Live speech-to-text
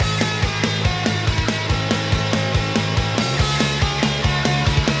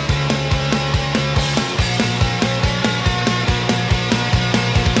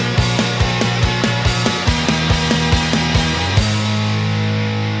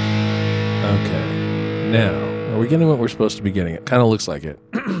Okay. Now, are we getting what we're supposed to be getting? It kind of looks like it.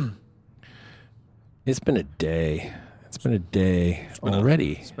 It's been a day. It's been a day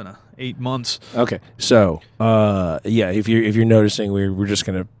already. It's been 8 months. Okay. So, if you're noticing,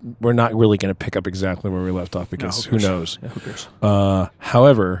 we're not really gonna pick up exactly where we left off because who knows? Yeah, who cares?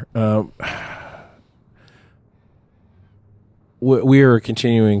 However, we are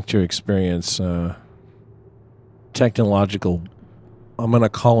continuing to experience technological, I'm going to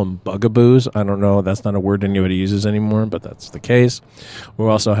call them bugaboos. I don't know. That's not a word anybody uses anymore, but that's the case. We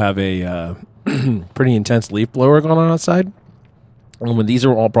also have a pretty intense leaf blower going on outside. And when these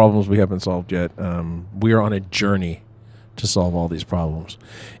are all problems we haven't solved yet, we are on a journey to solve all these problems.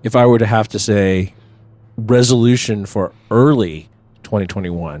 If I were to have to say resolution for early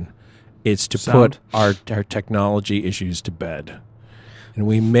 2021, it's to put our technology issues to bed. And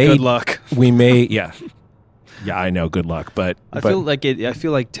we may... Good luck. We may... Yeah. Yeah, I know. Good luck, but I feel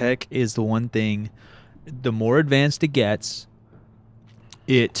like tech is the one thing. The more advanced it gets,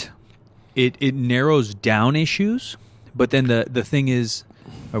 it narrows down issues. But then the thing is,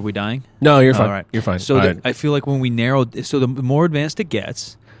 are we dying? No, you're fine. All right. You're fine. So I feel like when we narrow, so the more advanced it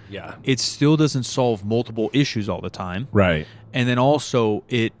gets, yeah, it still doesn't solve multiple issues all the time, right? And then also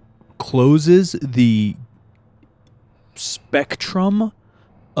it closes the spectrum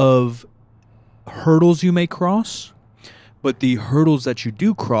of hurdles you may cross, but the hurdles that you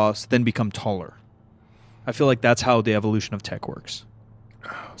do cross then become taller. I feel like that's how the evolution of tech works.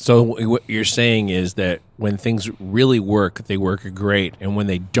 So what you're saying is that when things really work, they work great, and when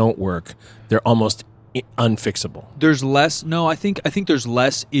they don't work, they're almost unfixable. There's less. No, I think there's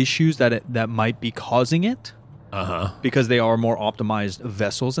less issues that might be causing it. Because they are more optimized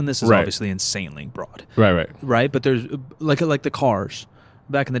vessels, and this is obviously insanely broad. Right. But there's like the cars.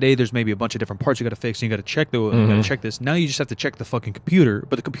 Back in the day, there's maybe a bunch of different parts you got to fix, and you got to check you got to check this. Now you just have to check the fucking computer,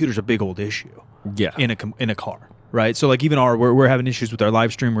 but the computer's a big old issue. Yeah. In a car, right? So like even we're having issues with our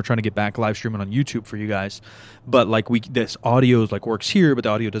live stream. We're trying to get back live streaming on YouTube for you guys, but like this audio is like works here, but the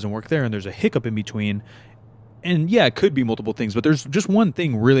audio doesn't work there, and there's a hiccup in between. And yeah, it could be multiple things, but there's just one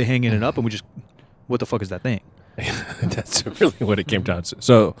thing really hanging it up, and what the fuck is that thing? That's really what it came down to.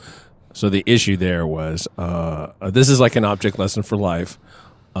 So the issue there was this is like an object lesson for life.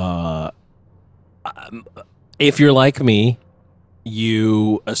 If you're like me,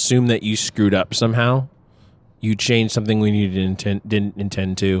 you assume that you screwed up somehow. You changed something when you didn't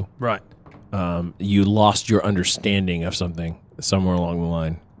intend to. Right. You lost your understanding of something somewhere along the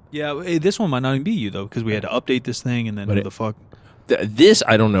line. Yeah, this one might not even be you though, because we had to update this thing, and then who the fuck? This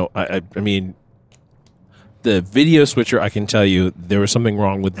I don't know. I mean. The video switcher, I can tell you, there was something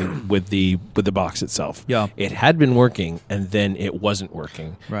wrong with the box itself. Yeah, it had been working, and then it wasn't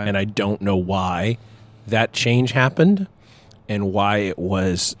working, right. And I don't know why that change happened, and why it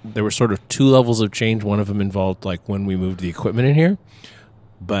was. There were sort of two levels of change. One of them involved like when we moved the equipment in here,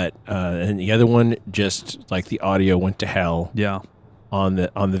 but and the other one just like the audio went to hell. Yeah, on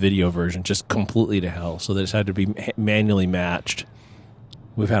the video version, just completely to hell. So this had to be manually matched.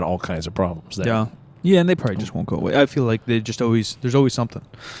 We've had all kinds of problems there. Yeah. Yeah, and they probably just won't go away. I feel like there's always something.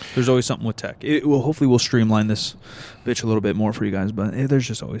 There's always something with tech. Hopefully we'll streamline this bitch a little bit more for you guys, but there's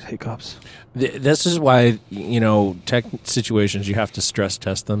just always hiccups. This is why, tech situations, you have to stress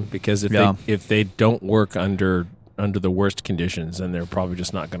test them, because if they don't work under the worst conditions, then they're probably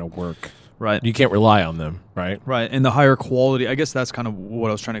just not going to work. Right. You can't rely on them, right? Right. And the higher quality, I guess that's kind of what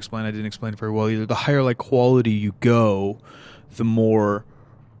I was trying to explain. I didn't explain it very well either. The higher like quality you go, the more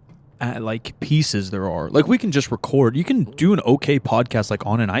like pieces there are. Like we can just record. You can do an okay podcast like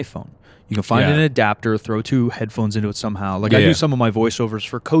on an iPhone. You can find an adapter, throw two headphones into it somehow. Like I do some of my voiceovers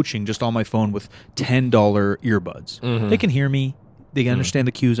for coaching just on my phone with $10 earbuds. Mm-hmm. They can hear me. They can understand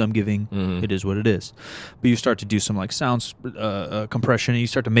the cues I'm giving. Mm-hmm. It is what it is. But you start to do some like sound compression, and you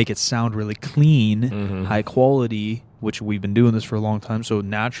start to make it sound really clean, high quality, which we've been doing this for a long time. So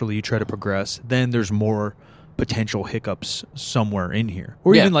naturally you try to progress. Then there's more potential hiccups somewhere in here,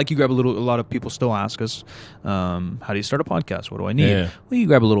 or even like you grab a lot of people still ask us, how do you start a podcast? What do I need? Well, you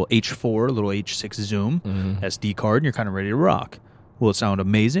grab a little H4, a little H6 Zoom SD card, and you're kind of ready to rock. Will it sound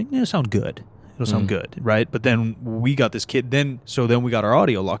amazing? It'll sound good. It'll sound good, right? But then we got this kid. Then we got our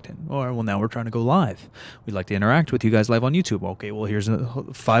audio locked in. All right, well, now we're trying to go live. We'd like to interact with you guys live on YouTube. Okay, well, here's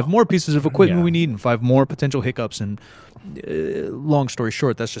 5 more pieces of equipment we need, and 5 more potential hiccups. And long story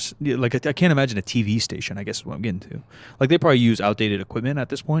short, that's just like I can't imagine a TV station, I guess is what I'm getting to. Like they probably use outdated equipment at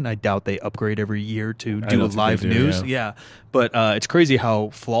this point. I doubt they upgrade every year to do live news. Yeah. But it's crazy how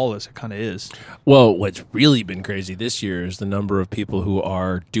flawless it kind of is. Well, what's really been crazy this year is the number of people who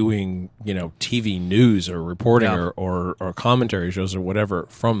are doing, TV news or reporting Yeah. or commentary shows or whatever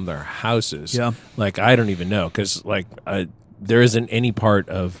from their houses. Yeah. Like, I don't even know, because there isn't any part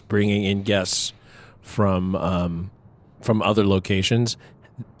of bringing in guests from other locations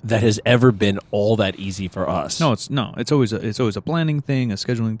that has ever been all that easy for us. It's always a planning thing, a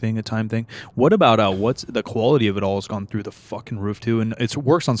scheduling thing, a time thing. What about what's the quality of it all has gone through the fucking roof too, and it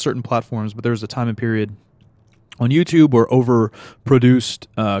works on certain platforms, but there's a time and period on YouTube where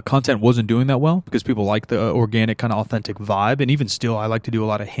overproduced content wasn't doing that well because people like the organic kind of authentic vibe, and even still, I like to do a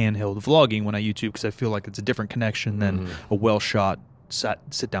lot of handheld vlogging when I YouTube because I feel like it's a different connection than a well shot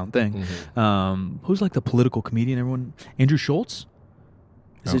sit down thing. Who's like the political comedian? Everyone, Andrew Schultz.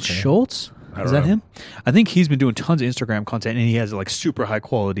 Is it Schultz? Is that him? I think he's been doing tons of Instagram content, and he has it like super high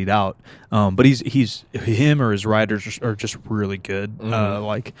qualityed out. But he's him or his writers are just really good.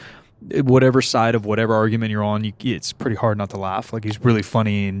 Like whatever side of whatever argument you're on, it's pretty hard not to laugh. Like he's really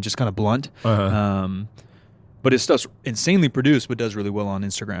funny and just kind of blunt. But his stuff's insanely produced, but does really well on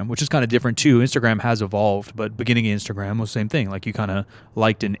Instagram, which is kind of different too. Instagram has evolved, but beginning of Instagram was the same thing. Like you kind of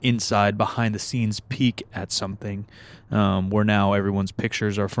liked an inside, behind the scenes peek at something, where now everyone's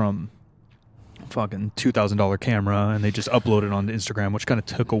pictures are from fucking $2,000 camera and they just upload it onto Instagram, which kind of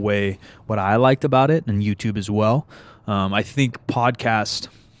took away what I liked about it, and YouTube as well. I think the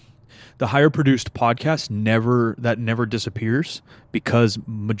higher produced podcast never disappears, because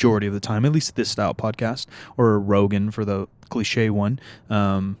majority of the time, at least this style podcast or Rogan for the cliche one,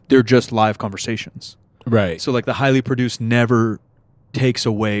 they're just live conversations. Right. So like the highly produced never takes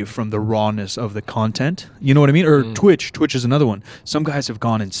away from the rawness of the content. You know what I mean? Or Twitch is another one. Some guys have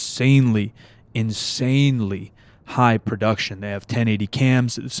gone insanely high production. They have 1080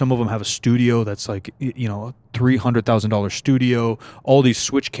 cams. Some of them have a studio that's like, a $300,000 studio, all these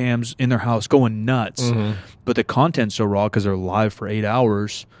switch cams in their house going nuts. But the content's so raw because they're live for 8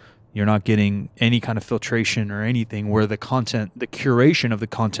 hours. You're not getting any kind of filtration or anything, where the curation of the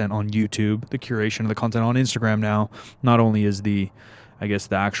content on YouTube, the curation of the content on Instagram now, not only is the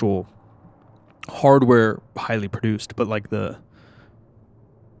actual hardware highly produced, but like the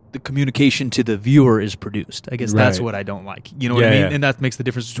communication to the viewer is produced. I guess that's what I don't like. You know what I mean? Yeah. And that makes the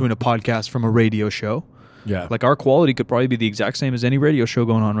difference between a podcast from a radio show. Yeah. Like our quality could probably be the exact same as any radio show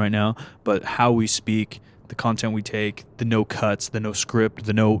going on right now, but how we speak, the content we take, the no cuts, the no script,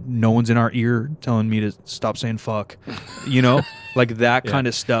 the no one's in our ear telling me to stop saying fuck. Like that kind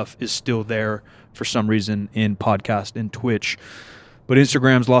of stuff is still there for some reason in podcast and Twitch. But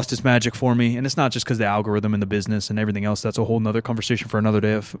Instagram's lost its magic for me, and it's not just because the algorithm and the business and everything else. That's a whole nother conversation for another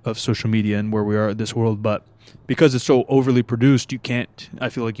day of social media and where we are at this world. But because it's so overly produced, I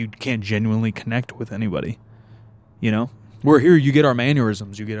feel like you can't genuinely connect with anybody. We're here, you get our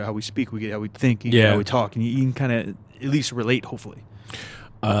mannerisms, you get how we speak, we get how we think, you get how we talk, and you can kind of at least relate, hopefully.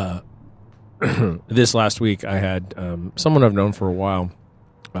 This last week, I had someone I've known for a while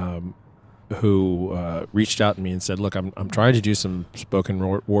who reached out to me and said, look, I'm trying to do some spoken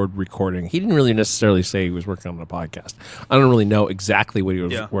word recording. He didn't really necessarily say he was working on a podcast. I don't really know exactly what he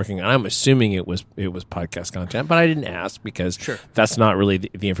was working on. I'm assuming it was podcast content, but I didn't ask because that's not really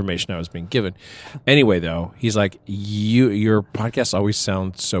the information I was being given. Anyway, though, he's like, your podcast always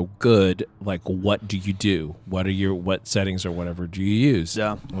sounds so good. Like, what do you do? What settings or whatever do you use?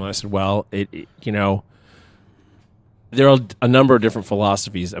 Yeah. And I said, well, there are a number of different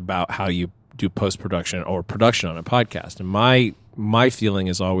philosophies about how you do post-production or production on a podcast. And my feeling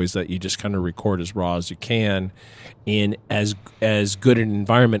is always that you just kind of record as raw as you can in as good an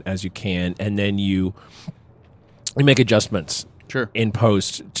environment as you can, and then you make adjustments in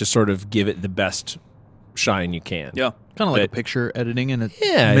post to sort of give it the best shine you can. Yeah. Kind of like a picture editing and a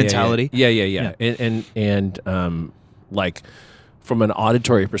mentality. Yeah. And like, from an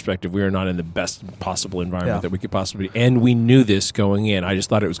auditory perspective, we are not in the best possible environment that we could possibly be. And we knew this going in. I just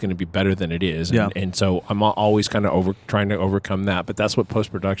thought it was going to be better than it is. And so I'm always kind of trying to overcome that. But that's what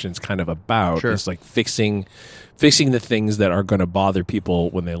post-production is kind of about. It's like fixing the things that are going to bother people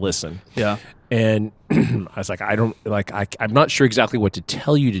when they listen. Yeah. And I was like, I'm not sure exactly what to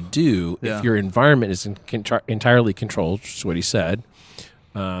tell you to do if your environment is entirely controlled, which is what he said.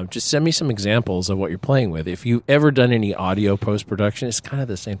 Just send me some examples of what you're playing with. If you've ever done any audio post-production, it's kind of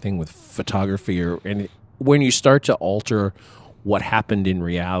the same thing with photography. And when you start to alter what happened in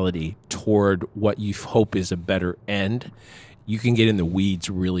reality toward what you hope is a better end, you can get in the weeds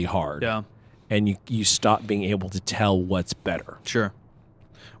really hard. Yeah. And you stop being able to tell what's better. Sure.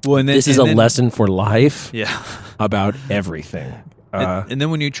 Well, and this is a lesson for life Yeah. about everything. And then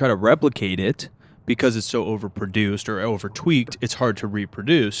when you try to replicate it, because it's so overproduced or over tweaked, it's hard to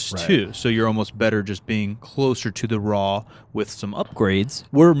reproduce Right. too. So you're almost better just being closer to the raw with some upgrades.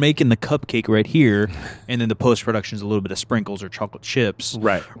 We're making the cupcake right here, and then the post production is a little bit of sprinkles or chocolate chips,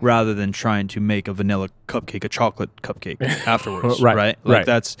 Right. rather than trying to make a vanilla cupcake a chocolate cupcake afterwards, Right. right? Like Right.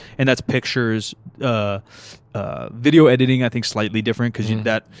 that's pictures. Video editing, I think, slightly different because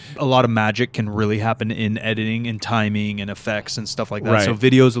that a lot of magic can really happen in editing and timing and effects and stuff like that. Right. So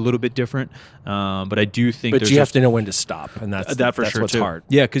video is a little bit different, but I do think. But there's you have to know when to stop, and that's for that's sure what's too. hard.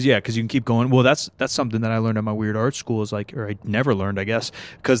 Yeah, because you can keep going. Well, that's something that I learned at my weird art school is like, or I never learned, I guess,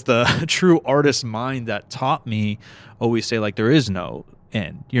 because the true artist mind that taught me always say like there is no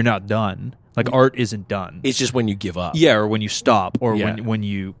end. You're not done. Like art isn't done. It's just when you give up. Yeah, or when you stop, or Yeah. when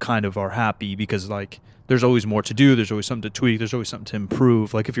you kind of are happy because like there's always more to do. There's always something to tweak. There's always something to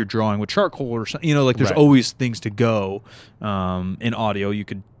improve. Like if you're drawing with charcoal or something, like there's Right. always things to go. In audio, you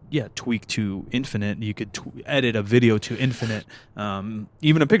could tweak to infinite. You could edit a video to infinite.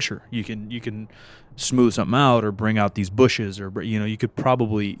 Even a picture, you can smooth something out or bring out these bushes, or you could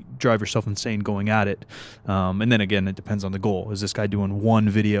probably drive yourself insane going at it. And then again, it depends on the goal. Is this guy doing one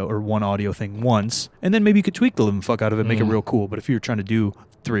video or one audio thing once, and then maybe you could tweak the living fuck out of it, make it real cool. But if you're trying to do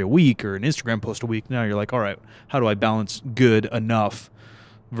 3 a week or an Instagram post a week, now you're like, all right, how do I balance good enough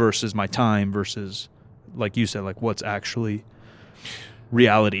versus my time versus, like you said, like what's actually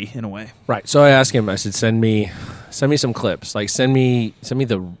reality in a way. Right. So I asked him. I said, "Send me some clips. Like send me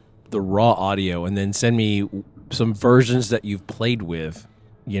the raw audio, and then send me some versions that you've played with.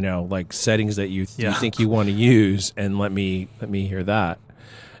 Like settings that you think you want to use, and let me hear that."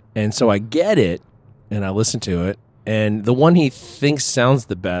 And so I get it, and I listen to it, and the one he thinks sounds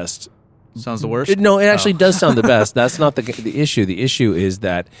the best. Sounds the worst? No, it actually does sound the best. That's not the issue. The issue is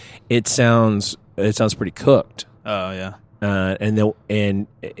that it sounds pretty cooked. Oh yeah. And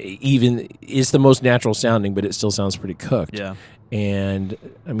even it's the most natural sounding, but it still sounds pretty cooked. Yeah. And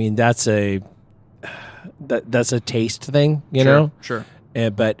I mean that's a taste thing, you know. Sure.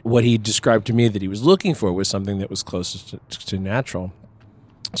 But what he described to me that he was looking for was something that was closest to natural.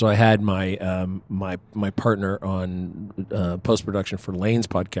 So I had my my partner on post production for Lane's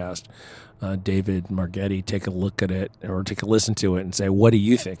podcast, David Margetti, take a look at it or take a listen to it and say, "What do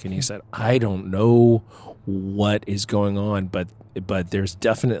you think?" And he said, "I don't know what is going on, but there's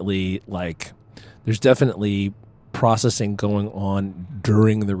definitely processing going on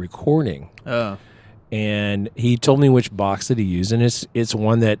during the recording." And he told me which box that he used, and it's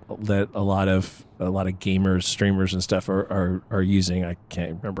one that a lot of gamers, streamers, and stuff are using. I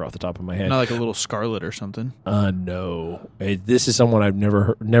can't remember off the top of my head. Not like a little Scarlet or something. No, this is someone I've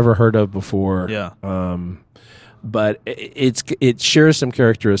never heard of before. Yeah. But it shares some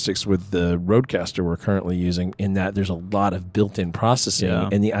characteristics with the Rodecaster we're currently using, in that there's a lot of built-in processing,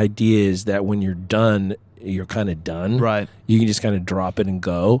 and the idea is that when you're done, you're kind of done. Right. You can just kind of drop it and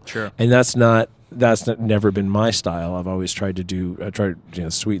go. Sure. And that's never been my style. I've always tried to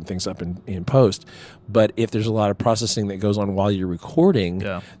sweeten things up in post. But if there's a lot of processing that goes on while you're recording,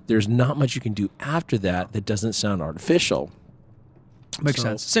 there's not much you can do after that doesn't sound artificial. Makes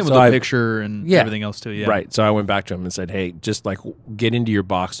sense. Same with the picture and everything else too. Yeah. Right. So I went back to him and said, "Hey, just like get into your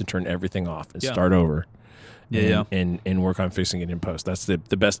box and turn everything off and start over. And work on fixing it in post." That's the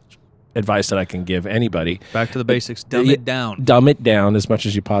best advice that I can give anybody. Back to the basics. Dumb it down. Dumb it down as much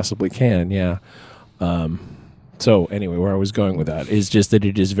as you possibly can. Yeah. So anyway, where I was going with that is just that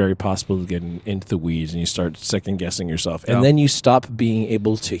it is very possible to get into the weeds and you start second guessing yourself, and then you stop being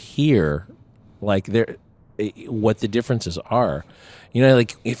able to hear what the differences are.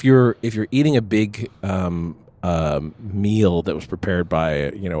 Like if you're eating a big meal that was prepared by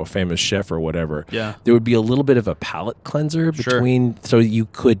a famous chef or whatever, there would be a little bit of a palate cleanser between, so you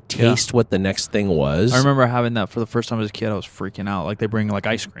could taste what the next thing was. I remember having that for the first time as a kid. I was freaking out. Like they bring like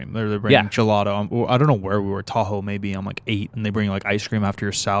ice cream. They're bringing gelato. I don't know where we were. Tahoe maybe. I'm like 8, and they bring like ice cream after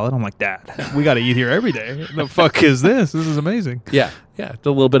your salad. I'm like, Dad, we got to eat here every day. The fuck is this? This is amazing. Yeah, it's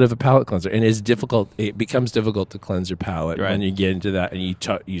a little bit of a palate cleanser, and it's difficult. It becomes difficult to cleanse your palate when you get into that, and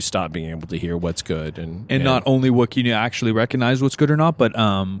you stop being able to hear what's good, and not only what can you actually recognize what's good or not, but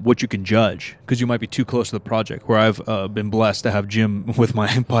what you can judge, because you might be too close to the project. Where I've been blessed to have Jim with my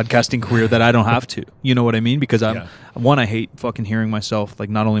podcasting career that I don't have to. You know what I mean? Because I hate fucking hearing myself, like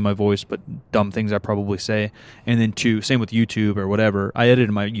not only my voice, but dumb things I probably say, and then 2, same with YouTube or whatever. I edited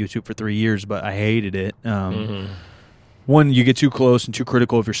my YouTube for 3 years, but I hated it. 1, you get too close and too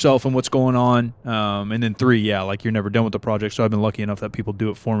critical of yourself and what's going on. And then 3, like you're never done with the project. So I've been lucky enough that people do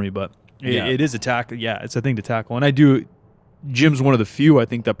it for me. But it is a tackle. Yeah, it's a thing to tackle. And I do Jim's one of the few I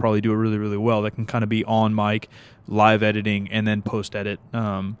think that probably do it really, really well. That can kind of be on mic, live editing, and then post edit.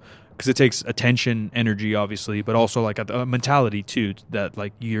 Because it takes attention, energy, obviously, but also like a mentality too. That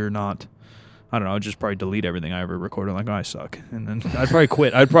like you're not. I don't know. I'd just probably delete everything I ever recorded. Like, oh, I suck, and then I'd probably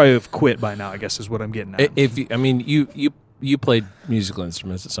quit. I'd probably have quit by now, I guess, is what I'm getting at. If you played musical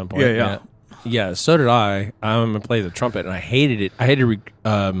instruments at some point. Yeah. Yeah, so did I. I played the trumpet, and I hated it. I hated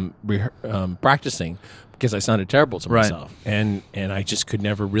practicing because I sounded terrible to myself, and I just could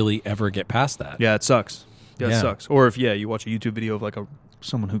never really ever get past that. Yeah, it sucks. Yeah, it sucks. Or if you watch a YouTube video of like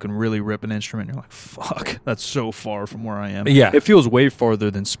someone who can really rip an instrument, you're like, fuck, that's so far from where I am. Yeah. It feels way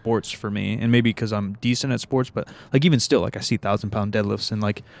farther than sports for me, and maybe because I'm decent at sports, but like even still, like I see 1,000-pound deadlifts, and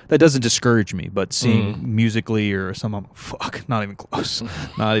like that doesn't discourage me, but seeing musically or some, I'm like, fuck, not even close.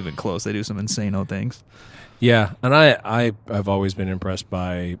 Not even close. They do some insane things. Yeah, and I've always been impressed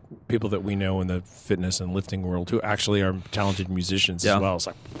by people that we know in the fitness and lifting world who actually are talented musicians as well. It's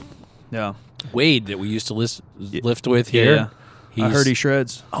like Wade that we used to lift with here. Yeah. I heard he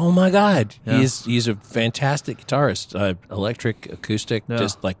shreds. Oh my God, Yeah. he's a fantastic guitarist, electric, acoustic,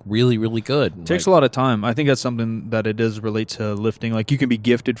 just like really, really good. It takes a lot of time. I think that's something that it does relate to lifting. Like you can be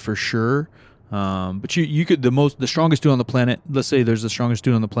gifted for sure, but you could the strongest dude on the planet. Let's say there's the strongest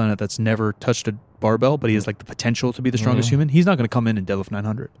dude on the planet that's never touched a barbell, but he has like the potential to be the strongest human. He's not going to come in and deadlift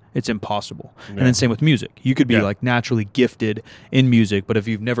 900. It's impossible. And then same with music. You could be like naturally gifted in music, but if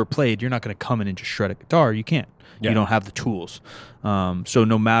you've never played, you're not going to come in and just shred a guitar. You can't. You don't have the tools. So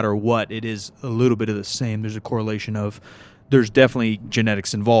no matter what, it is a little bit of the same. There's a correlation of there's definitely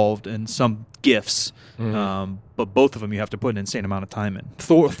genetics involved and some gifts, but both of them you have to put an insane amount of time in.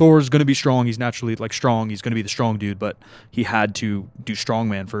 Thor's going to be strong. He's naturally like strong. He's going to be the strong dude, but he had to do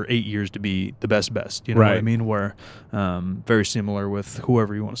strongman for 8 years to be the best. You know what I mean? Where very similar with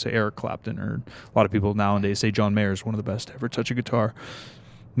whoever you want to say, Eric Clapton, or a lot of people nowadays say John Mayer is one of the best to ever touch a guitar.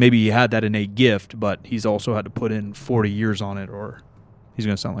 Maybe he had that innate gift, but he's also had to put in 40 years on it, or he's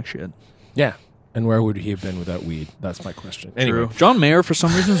going to sound like shit. Yeah. And where would he have been without weed? That's my question. Anyway. True. John Mayer, for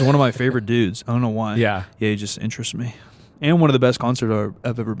some reason, is one of my favorite dudes. I don't know why. Yeah. Yeah, he just interests me. And one of the best concerts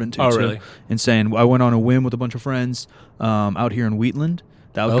I've ever been to. Oh, really? Insane. I went on a whim with a bunch of friends out here in Wheatland,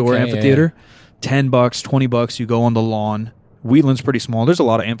 the outdoor amphitheater. $10, $20, you go on the lawn. Wheatland's pretty small. There's a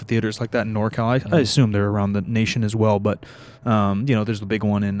lot of amphitheaters like that in NorCal. I assume they're around the nation as well, but there's the big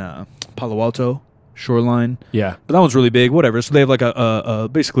one in Palo Alto, Shoreline. Yeah. But that one's really big, whatever. So they have like a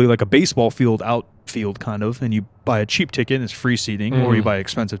basically like a baseball field outfield kind of, and you buy a cheap ticket and it's free seating, or you buy an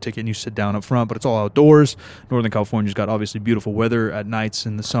expensive ticket and you sit down up front, but it's all outdoors. Northern California's got obviously beautiful weather at nights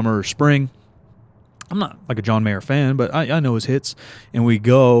in the summer or spring. I'm not like a John Mayer fan, but I know his hits. And we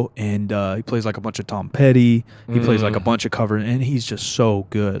go, and he plays like a bunch of Tom Petty. He plays like a bunch of covers, and he's just so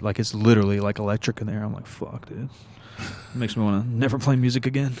good. Like it's literally like electric in there. I'm like, fuck, dude. It makes me want to never play music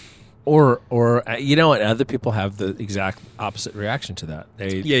again. Or you know what? Other people have the exact opposite reaction to that.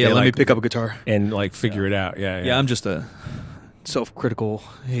 They let me pick up a guitar and like figure it out. Yeah. I'm just a self-critical,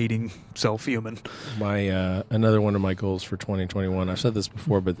 hating self-human. My another one of my goals for 2021. I've said this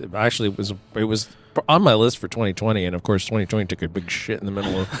before, but actually it was on my list for 2020, and of course 2020 took a big shit in the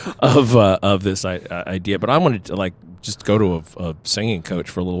middle of this idea. But I wanted to like just go to a singing coach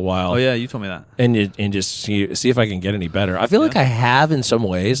for a little while. Oh yeah, you told me that. And just see if I can get any better. I feel like I have in some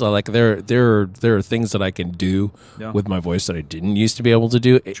ways. Like there are things that I can do with my voice that I didn't used to be able to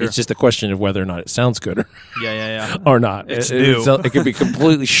do. Sure. It's just a question of whether or not it sounds good or not. It's new. It could be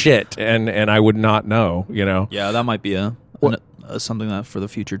completely shit, and I would not know. You know. Yeah, that might be something that for the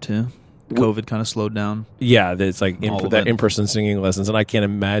future too. COVID kind of slowed down. Yeah, it's like in-person singing lessons, and I can't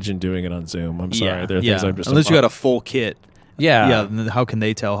imagine doing it on Zoom. I'm sorry. There are things I'm just unless you got a full kit. Yeah. Yeah. How can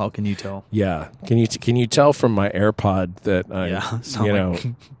they tell? How can you tell? Yeah. Can you tell from my AirPod that I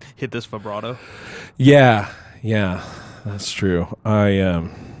hit this vibrato? Yeah. Yeah. That's true. I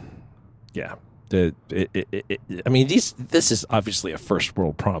mean, this is obviously a first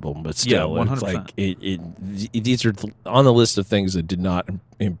world problem, but still, 100%. It's like these are on the list of things that did not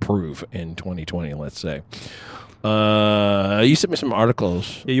improve in 2020. Let's say. You sent me some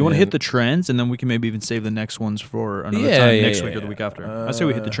articles. Yeah, you want to hit the trends, and then we can maybe even save the next ones for another time next week or the week after. I say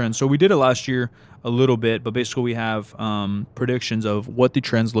we hit the trends. So we did it last year a little bit, but basically we have predictions of what the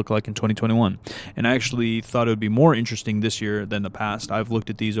trends look like in 2021. And I actually thought it would be more interesting this year than the past. I've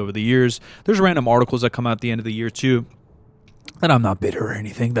looked at these over the years. There's random articles that come out at the end of the year too. And I'm not bitter or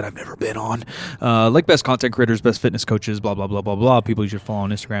anything that I've never been on. Like best content creators, best fitness coaches, blah, blah, blah, blah, blah. People you should follow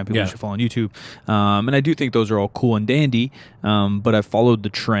on Instagram, people you should follow on YouTube. And I do think those are all cool and dandy. But I followed the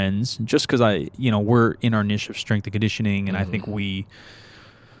trends just because we're in our niche of strength and conditioning. And I think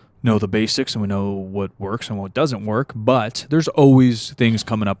know the basics and we know what works and what doesn't work, but there's always things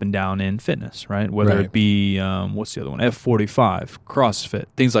coming up and down in fitness, right? Whether Right. it be, what's the other one? F45, CrossFit,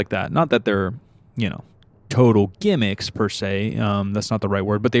 things like that. Not that they're, total gimmicks per se. That's not the right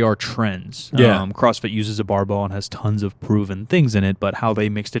word, but they are trends. Yeah. CrossFit uses a barbell and has tons of proven things in it, but how they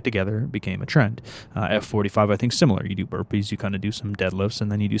mixed it together became a trend. F45, I think, similar. You do burpees, you kind of do some deadlifts, and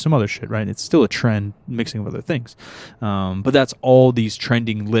then you do some other shit, right? It's still a trend mixing of other things. But that's all these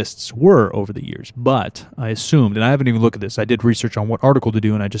trending lists were over the years. But I assumed, and I haven't even looked at this, I did research on what article to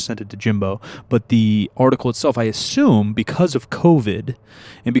do, and I just sent it to Jimbo. But the article itself, I assume, because of COVID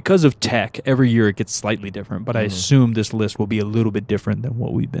and because of tech, every year it gets slightly different. But I assume this list will be a little bit different than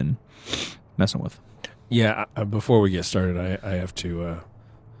what we've been messing with. Yeah, before we get started, I have to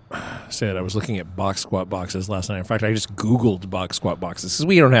say that I was looking at box squat boxes last night. In fact, I just Googled box squat boxes because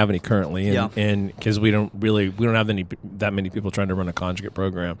we don't have any currently, and because we don't have that many people trying to run a conjugate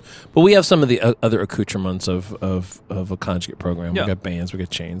program. But we have some of the other accoutrements of a conjugate program. Yeah. We got bands, we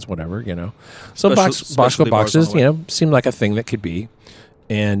got chains, whatever, So box Especially squat bars on boxes, the way. seemed like a thing that could be,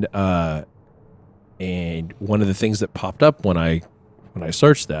 and one of the things that popped up when I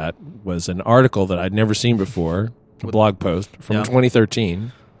searched that was an article that I'd never seen before, a blog post from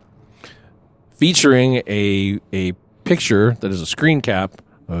 2013, featuring a picture that is a screen cap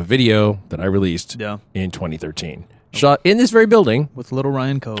of a video that I released in 2013, shot in this very building With Little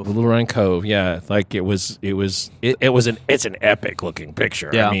Ryan Cove. Little Ryan Cove. Yeah, like it's an epic looking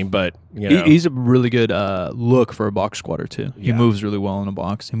picture. Yeah. I mean, but He's a really good look for a box squatter too. He Yeah. moves really well in a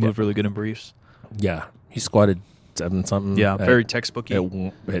box. He moves really good in briefs. yeah, he squatted 7 something. Yeah, at- very textbooky.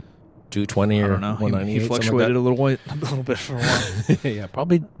 at 220 I or don't know. 198. He something like fluctuated that. a little bit for a while. Yeah,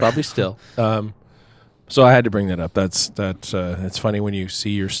 probably still. So I had to bring that up. It's funny when you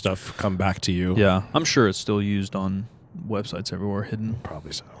see your stuff come back to you. Yeah, I'm sure it's still used on websites everywhere, hidden.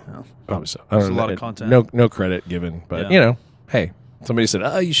 Probably so. Yeah. Probably so. There's a lot of content. No credit given, but Yeah. hey, somebody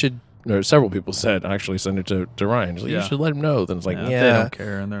said, you should. Or several people said, actually send it to Ryan. He's like, Yeah. You should let him know. Then it's like, They don't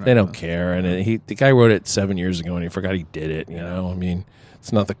care, and they're not they don't gonna- care. And the guy wrote it 7 years ago, and he forgot he did it. You know, I mean,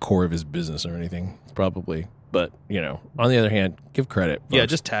 it's not the core of his business or anything, probably. But on the other hand, give credit. Yeah,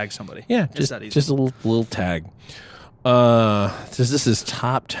 folks. just tag somebody. Yeah, It's that easy. just a little tag. This is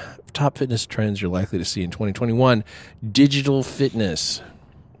top fitness trends you're likely to see in 2021. Digital fitness.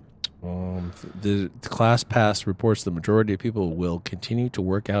 The ClassPass reports the majority of people will continue to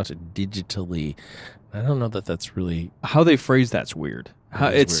work out digitally. I don't know that that's really. How they phrase that's weird. It is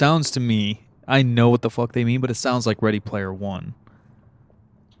It weird. sounds to me, I know what the fuck they mean, but it sounds like Ready Player One.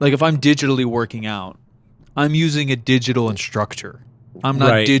 Like if I'm digitally working out, I'm using a digital instructor. I'm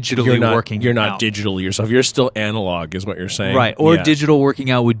not Right. digitally working You're not out. digital yourself. You're still analog, is what you're saying. Right. Or Yeah. digital working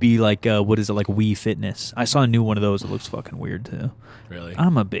out would be like, what is it, like Wii Fitness. I saw a new one of those that looks fucking weird too. Really?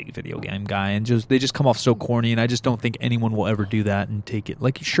 I'm a big video game guy, and they just come off so corny, and I just don't think anyone will ever do that and take it.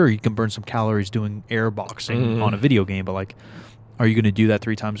 Like, sure, you can burn some calories doing air boxing on a video game, but like, are you going to do that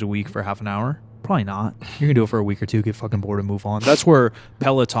 3 times a week for half an hour? Probably not. You're going to do it for a week or two, get fucking bored, and move on. That's where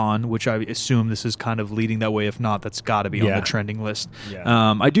Peloton, which I assume this is kind of leading that way. If not, that's got to be on Yeah. the trending list.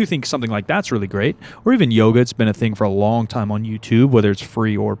 Yeah. I do think something like that's really great. Or even yoga. It's been a thing for a long time on YouTube, whether it's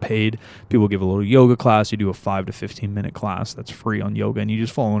free or paid. People give a little yoga class. You do a 5 to 15-minute class that's free on yoga, and you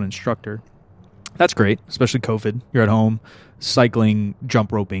just follow an instructor. That's great, especially COVID. You're at home, cycling,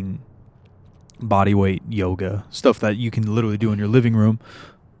 jump roping, body weight yoga, stuff that you can literally do in your living room.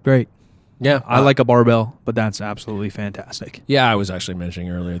 Great. Yeah. I like a barbell, but that's absolutely fantastic. Yeah, I was actually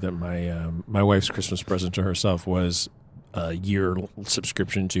mentioning earlier that my wife's Christmas present to herself was a year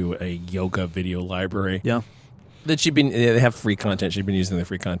subscription to a yoga video library. Yeah. That they have free content. She'd been using the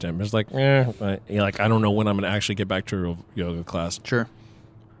free content. But it's like, I don't know when I'm going to actually get back to a yoga class. Sure.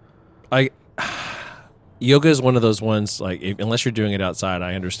 Yoga is one of those ones, like, unless you're doing it outside,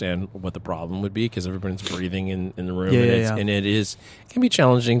 I understand what the problem would be because everybody's breathing in the room. And it can be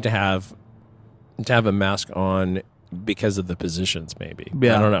challenging to have a mask on because of the positions, maybe.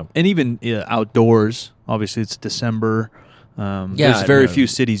 Yeah. I don't know. And even outdoors, obviously it's December. There's very few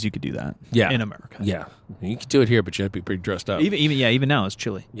cities you could do that in America. Yeah. You could do it here, but you have to be pretty dressed up. Even now it's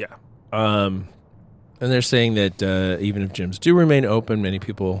chilly. Yeah. And they're saying that even if gyms do remain open, many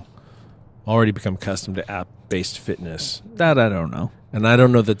people already become accustomed to app-based fitness. That I don't know. And I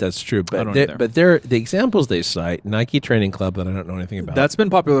don't know that that's true. But I don't either. But the examples they cite, Nike Training Club that I don't know anything about. That's been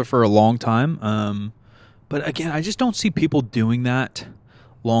popular for a long time. But again, I just don't see people doing that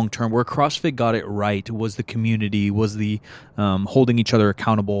long term. Where CrossFit got it right was the community, was the holding each other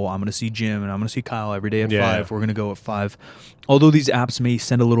accountable. I'm going to see Jim and I'm going to see Kyle every day at 5. We're going to go at 5. Although these apps may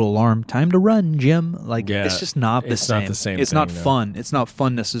send a little alarm, time to run, Jim. Like, it's just not the same. Not the same. It's not fun. It's not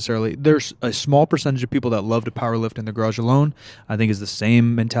fun necessarily. There's a small percentage of people that love to power lift in the garage alone. I think is the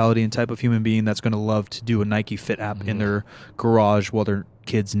same mentality and type of human being that's going to love to do a Nike Fit app in their garage while their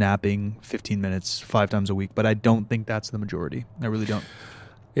kids napping 15 minutes 5 times a week. But I don't think that's the majority. I really don't.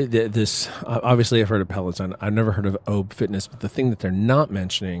 This obviously I've heard of Peloton. I've never heard of Obe Fitness, but the thing that they're not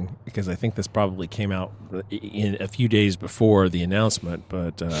mentioning, because I think this probably came out in a few days before the announcement,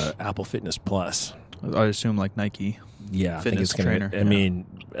 but Apple Fitness Plus. I assume like Nike. Yeah, I think it's trainer. I mean,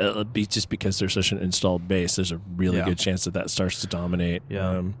 it'll be just because there's such an installed base, there's a really good chance that starts to dominate.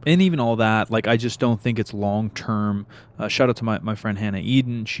 Yeah, and even all that, like I just don't think it's long term. Shout out to my friend Hannah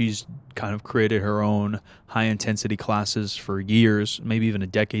Eden. She's kind of created her own high intensity classes for years, maybe even a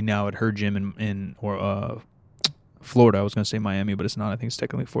decade now at her gym in Florida. I was going to say Miami, but it's not. I think it's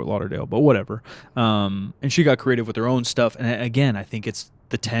technically Fort Lauderdale, but whatever. And she got creative with her own stuff. And again, I think it's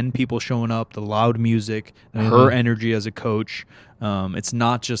the 10 people showing up, the loud music, her energy as a coach. It's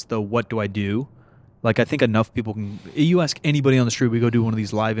not just the what do I do. Like, I think enough people can... You ask anybody on the street, we go do one of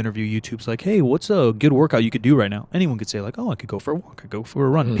these live interview YouTubes, like, hey, what's a good workout you could do right now? Anyone could say, like, oh, I could go for a walk, I could go for a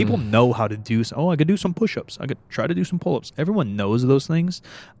run. People know how to do... I could do some push-ups. I could try to do some pull-ups. Everyone knows those things.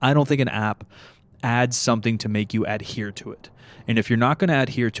 I don't think an app adds something to make you adhere to it. And if you're not going to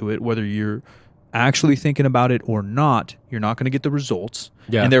adhere to it, whether you're actually thinking about it or not, you're not going to get the results,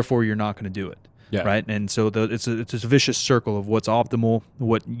 and therefore you're not going to do it. Yeah. Right. And so it's a vicious circle of what's optimal,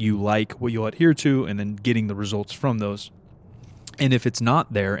 what you like, what you'll adhere to, and then getting the results from those. And if it's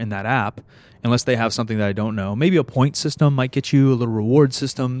not there in that app, unless they have something that I don't know, maybe a point system might get you, a little reward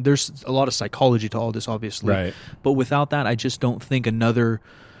system. There's a lot of psychology to all this, obviously. Right. But without that, I just don't think another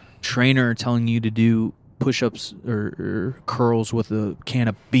trainer telling you to do push-ups or curls with a can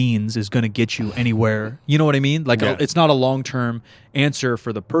of beans is going to get you anywhere. You know what I mean? Like, it's not a long-term answer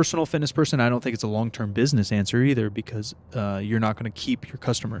for the personal fitness person. I don't think it's a long-term business answer either, because you're not going to keep your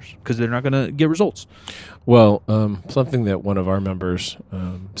customers because they're not going to get results. Well, something that one of our members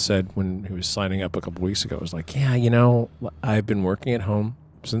said when he was signing up a couple weeks ago was like, I've been working at home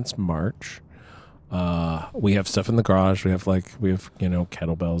since March. We have stuff in the garage. We have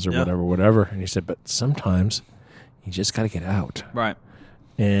kettlebells or whatever. And he said, but sometimes you just got to get out. Right.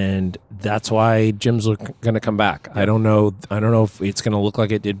 And that's why gym's going to come back. I don't know if it's going to look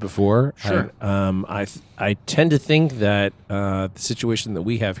like it did before. Sure. I tend to think that the situation that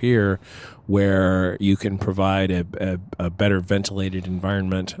we have here, where you can provide a better ventilated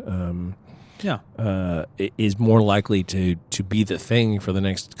environment, is more likely to be the thing for the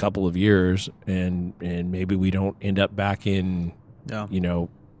next couple of years, and maybe we don't end up back in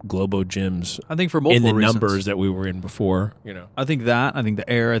Globo gyms. I think for multiple in the reasons. Numbers that we were in before. I think the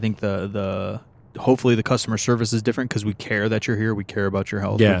air. I think the hopefully the customer service is different because we care that you're here. We care about your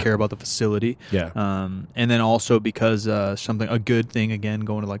health. Yeah. We care about the facility. Yeah. And then also because a good thing, again,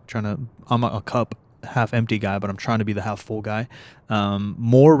 going to I'm a cup half empty guy, but I'm trying to be the half full guy.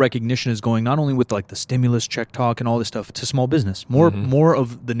 More recognition is going not only with like the stimulus check talk and all this stuff to small business. More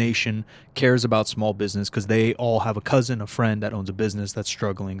of the nation cares about small business because they all have a cousin, a friend that owns a business that's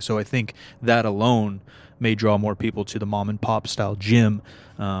struggling. So I think that alone may draw more people to the mom and pop style gym,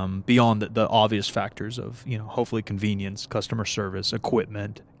 beyond the obvious factors of hopefully convenience, customer service,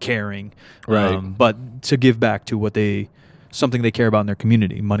 equipment, caring, right? But to give back to something they care about in their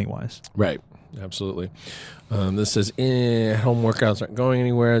community, money wise, right. Absolutely. This says, home workouts aren't going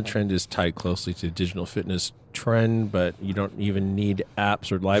anywhere. The trend is tied closely to digital fitness trend, but you don't even need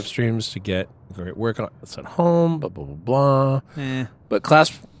apps or live streams to get great workouts at home, blah, blah, blah, blah. But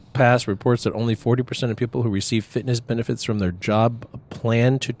ClassPass reports that only 40% of people who receive fitness benefits from their job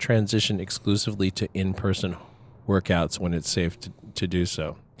plan to transition exclusively to in-person workouts when it's safe to do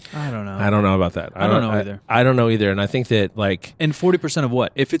so. I don't know. I don't know about that. I don't know either. I don't know either. And I think that And 40% of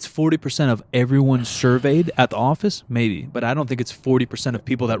what? If it's 40% of everyone surveyed at the office, maybe. But I don't think it's 40% of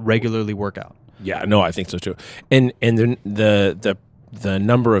people that regularly work out. Yeah, no, I think so too. And then the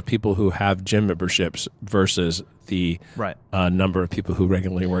number of people who have gym memberships versus the number of people who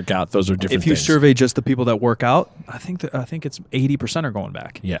regularly work out, those are different If you things. survey just the people that work out, I think it's 80% are going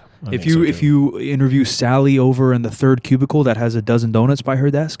back. Yeah. If you interview Sally over in the third cubicle that has a dozen donuts by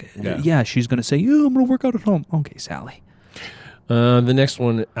her desk, she's going to say, I'm going to work out at home. Okay, Sally. The next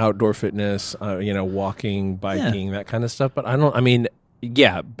one, outdoor fitness, walking, biking, that kind of stuff. But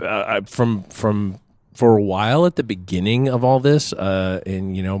from for a while at the beginning of all this,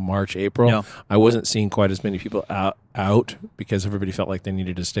 in March, April, Yeah. I wasn't seeing quite as many people out because everybody felt like they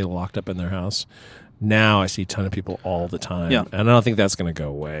needed to stay locked up in their house. Now I see a ton of people all the time, Yeah. and I don't think that's going to go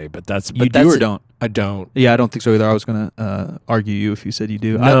away. But that's You do or don't? I don't. Yeah, I don't think so either. I was going to argue you if you said you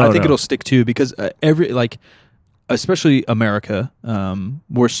do. No, I think no. it'll stick too because especially America,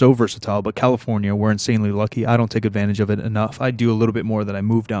 we're so versatile, but California, we're insanely lucky. I don't take advantage of it enough. I do a little bit more that I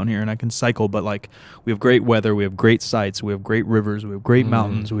move down here and I can cycle, but like we have great weather, we have great sights, we have great rivers, we have great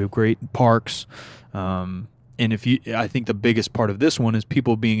mountains, we have great parks. And I think the biggest part of this one is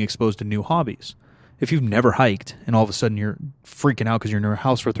people being exposed to new hobbies. If you've never hiked and all of a sudden you're freaking out because you're in your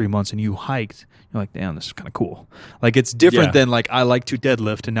house for 3 months and you hiked, you're like, damn, this is kind of cool. Like it's different than like I like to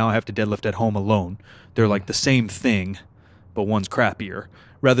deadlift and now I have to deadlift at home alone. They're like the same thing, but one's crappier.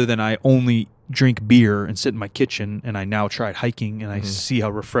 Rather than I only drink beer and sit in my kitchen and I now tried hiking and I see how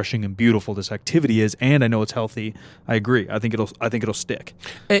refreshing and beautiful this activity is and I know it's healthy. I agree. I think it'll stick.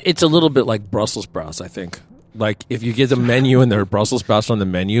 It's a little bit like Brussels sprouts, I think. Like if you get the menu and there are Brussels sprouts on the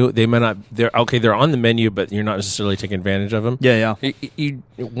menu, they may not. They're on the menu, but you're not necessarily taking advantage of them. Yeah.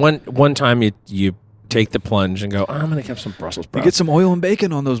 One time you take the plunge and go, I'm going to have some Brussels sprouts. You get some oil and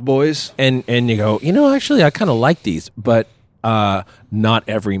bacon on those boys, and you go, actually, I kind of like these, but not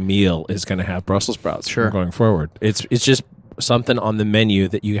every meal is going to have Brussels sprouts. Sure. Going forward, it's just something on the menu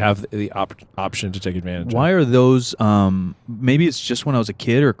that you have the option to take advantage of. Why are those maybe it's just when I was a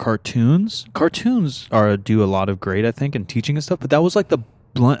kid or cartoons do a lot of great, I think, in teaching and stuff, but that was like the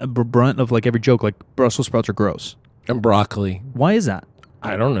brunt of like every joke, like Brussels sprouts are gross. And broccoli. Why is that?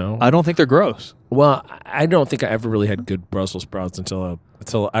 I don't know. I don't think they're gross. Well, I don't think I ever really had good Brussels sprouts until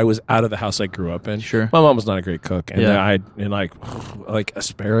I was out of the house I grew up in. Sure. My mom was not a great cook, and Yeah. then like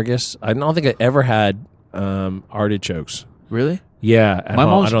asparagus. I don't think I ever had artichokes. Really? Yeah, at My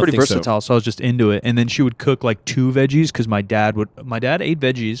home. mom's I don't pretty think so. versatile, so I was just into it. And then she would cook like 2 veggies because my dad ate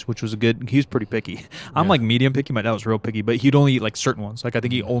veggies, which was he was pretty picky. I'm like medium picky. My dad was real picky, but he'd only eat like certain ones. Like I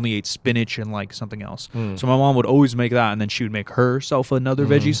think he only ate spinach and like something else. So my mom would always make that, and then she would make herself another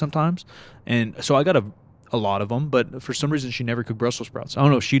veggie sometimes. And so I got a lot of them, but for some reason she never cooked Brussels sprouts. I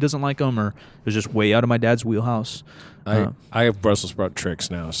don't know if she doesn't like them or it was just way out of my dad's wheelhouse. I have Brussels sprout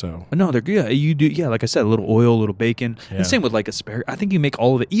tricks now, so No, they're good. You do, yeah. Like I said, a little oil, a little bacon, Yeah. and same with like asparagus. I think you make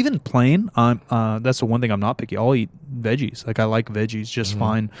all of it, even plain. That's the one thing I'm not picky. I'll eat veggies. Like I like veggies just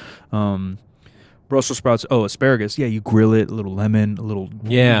fine. Brussels sprouts. Oh, asparagus. Yeah, you grill it, a little lemon, a little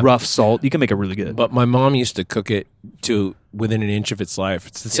rough salt. You can make it really good. But my mom used to cook it to within an inch of its life.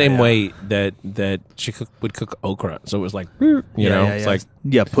 It's the same way that she would cook okra. So it was like, it's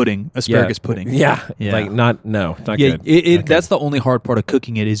like pudding, asparagus pudding. Yeah, Yeah. like not Yeah, good. that's the only hard part of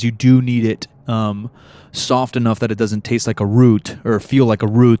cooking it is you do need it soft enough that it doesn't taste like a root or feel like a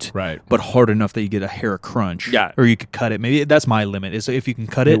root, Right. but hard enough that you get a hair crunch. Yeah. Or you could cut it. Maybe that's my limit. Is if you can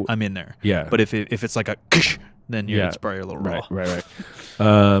cut it, I'm in there. Yeah. But if it's like a then it's probably a little raw.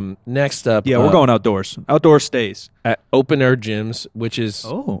 Right. Next up, Yeah, we're going outdoors. Outdoor stays. at open air gyms, which is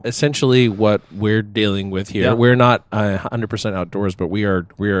essentially what we're dealing with here. Yeah. We're not 100% outdoors, but we are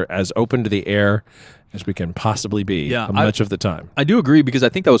as open to the air as we can possibly be much of the time. I do agree because I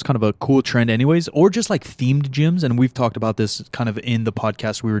think that was kind of a cool trend anyways, or just like themed gyms. And we've talked about this kind of in the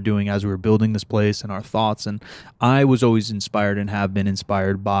podcast we were doing as we were building this place and our thoughts. And I was always inspired and have been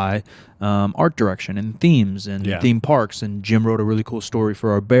inspired by art direction and themes and theme parks. And Jim wrote a really cool story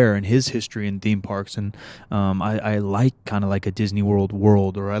for our bear and his history in theme parks. And I like kind of like a Disney World,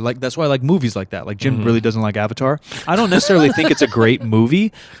 or that's why I like movies like that. Like Jim really doesn't like Avatar. I don't necessarily think it's a great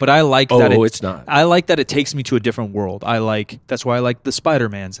movie, but I like that it's not. I like that it takes me to a different world. That's why I like the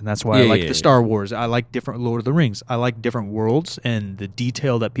Spider-Mans, and that's why I like the Star Wars. I like different Lord of the Rings. I like different worlds and the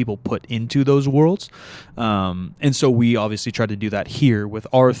detail that people put into those worlds. And so we obviously try to do that here with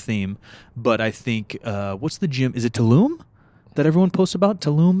our theme. But I think, what's the gym? Is it Tulum that everyone posts about?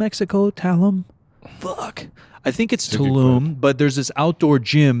 Tulum, Mexico? Tulum? Fuck. I think it's Tulum, but there's this outdoor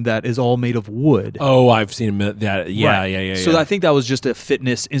gym that is all made of wood. Oh, I've seen that. Yeah, Right. yeah. So I think that was just a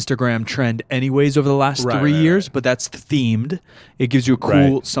fitness Instagram trend anyways over the last 3 years, but that's themed. It gives you a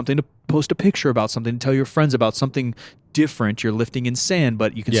cool something to post a picture about, something to tell your friends about, something different. You're lifting in sand,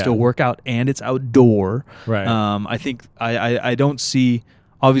 but you can still work out and it's outdoor. Right. I think I don't see...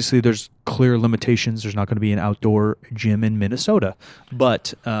 Obviously, there's clear limitations. There's not going to be an outdoor gym in Minnesota,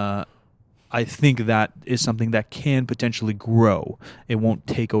 but... I think that is something that can potentially grow. It won't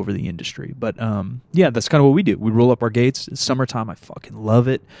take over the industry. But, that's kind of what we do. We roll up our gates. It's summertime. I fucking love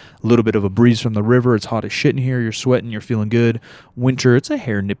it. A little bit of a breeze from the river. It's hot as shit in here. You're sweating. You're feeling good. Winter, it's a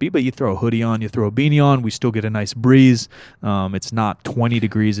hair nippy, but you throw a hoodie on. You throw a beanie on. We still get a nice breeze. It's not 20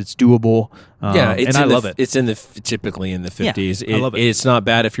 degrees. It's doable. and I love it. It's typically in the 50s. I love it. It's not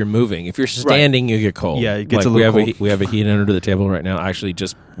bad if you're moving. If you're standing, you get cold. Yeah, it gets a little cold. We have a heat under the table right now. I actually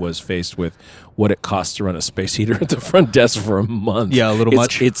just was faced with what it costs to run a space heater at the front desk for a month. Yeah, a little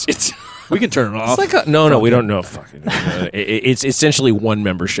much. It's we can turn it off. It's like no, we don't know. Fucking, it's essentially one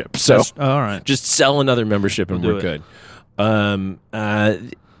membership. So all right, just sell another membership and we're good.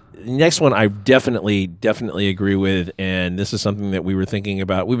 Next one I definitely agree with, and this is something that we were thinking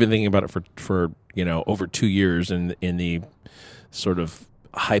about. We've been thinking about it for over 2 years in the sort of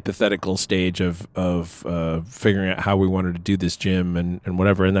hypothetical stage of figuring out how we wanted to do this gym and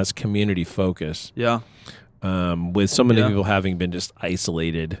whatever, and that's community focus. Yeah. With so many people having been just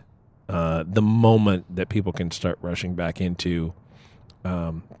isolated, the moment that people can start rushing back into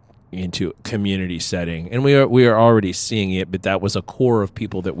community setting, and we are already seeing it, but that was a core of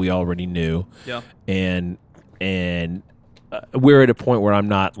people that we already knew. Yeah. And we're at a point where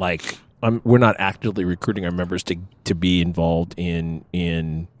we're not actively recruiting our members to be involved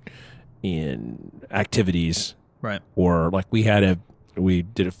in activities, right? Or like we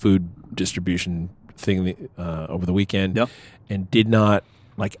did a food distribution thing over the weekend, and did not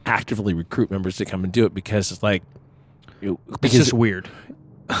like actively recruit members to come and do it because it's just weird.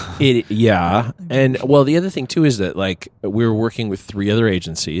 And well, the other thing too is that like we were working with 3 other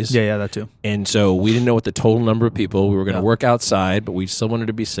agencies. Yeah, that too. And so we didn't know what the total number of people. We were going to work outside, but we still wanted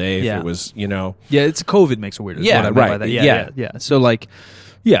to be safe. Yeah. It was, Yeah, it's COVID makes it weird. Yeah, what I meant right. by that. Yeah. So like,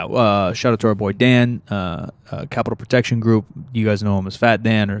 shout out to our boy Dan, Capital Protection Group. You guys know him as Fat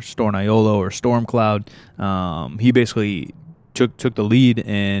Dan or Storm Iolo or Storm Cloud. He basically took the lead,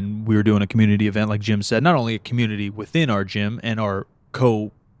 and we were doing a community event, like Jim said. Not only a community within our gym and our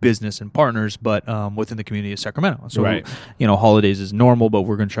business and partners, but within the community of Sacramento. So, right. Holidays is normal, but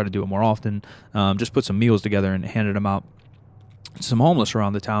we're going to try to do it more often. Just put some meals together and handed them out to some homeless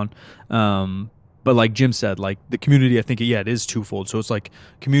around the town. But like Jim said, like the community, I think, it is twofold. So it's like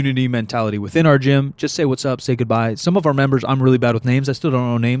community mentality within our gym. Just say what's up, say goodbye. Some of our members, I'm really bad with names. I still don't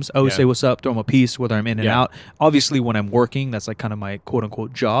know names. I always say what's up, throw them a piece, whether I'm in and out. Obviously, when I'm working, that's like kind of my quote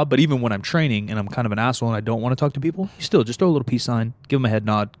unquote job. But even when I'm training and I'm kind of an asshole and I don't want to talk to people, you still just throw a little peace sign, give them a head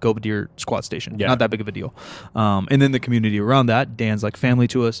nod, go to your squat station. Not that big of a deal. And then the community around that, Dan's like family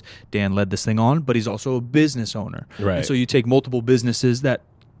to us. Dan led this thing on, but he's also a business owner. Right. And so you take multiple businesses that,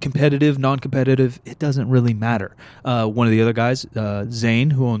 competitive, non-competitive, it doesn't really matter. One of the other guys,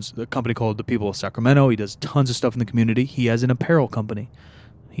 Zane, who owns a company called The People of Sacramento, he does tons of stuff in the community. He has an apparel company.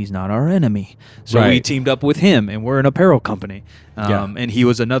 He's not our enemy. So we teamed up with him, and we're an apparel company. And he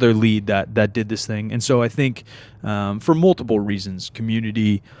was another lead that did this thing. And so I think for multiple reasons,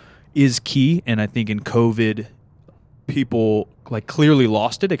 community is key. And I think in COVID, people like clearly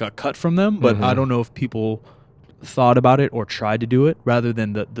lost it. It got cut from them. But I don't know if people thought about it or tried to do it rather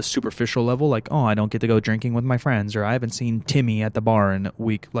than the superficial level, like, oh, I don't get to go drinking with my friends, or I haven't seen Timmy at the bar in a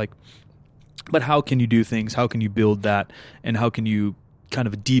week. Like, but how can you do things? How can you build that? And how can you kind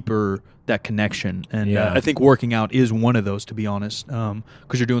of deeper that connection? And I think working out is one of those, to be honest,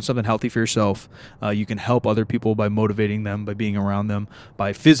 because you're doing something healthy for yourself. You can help other people by motivating them, by being around them,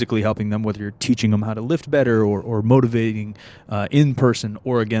 by physically helping them, whether you're teaching them how to lift better or motivating in person,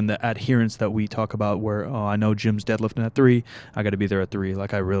 or again, the adherence that we talk about where, oh, I know Jim's deadlifting at 3, I got to be there at 3.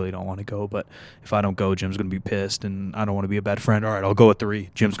 Like, I really don't want to go, but if I don't go, Jim's going to be pissed, and I don't want to be a bad friend. All right, I'll go at 3.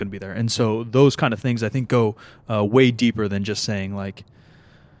 Jim's going to be there. And so those kind of things, I think, go way deeper than just saying, like,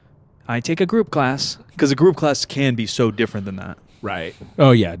 I take a group class, because a group class can be so different than that. Right.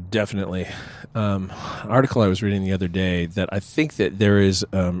 Oh, yeah, definitely. Article I was reading the other day that I think that there is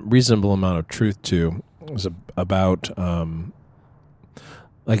a reasonable amount of truth to was about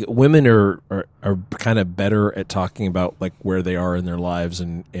like women are kind of better at talking about like where they are in their lives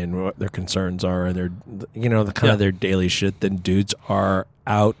and what their concerns are and their the kind of their daily shit than dudes are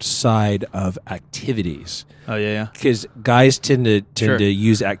outside of activities. Oh yeah. Because guys tend to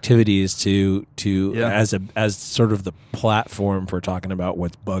use activities to as sort of the platform for talking about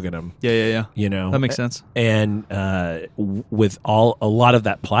what's bugging them. Yeah. That makes sense. And with a lot of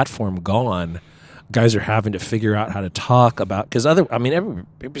that platform gone, guys are having to figure out how to talk about, because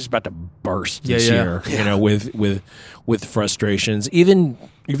everybody's about to burst this year, with frustrations. Even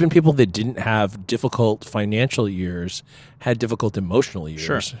people that didn't have difficult financial years had difficult emotional years.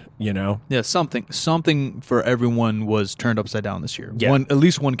 Sure. Yeah, something for everyone was turned upside down this year. Yeah. At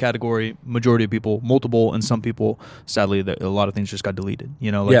least one category, majority of people, multiple, and some people, sadly, a lot of things just got deleted.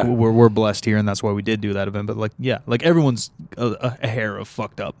 We're blessed here, and that's why we did do that event. But like everyone's a hair of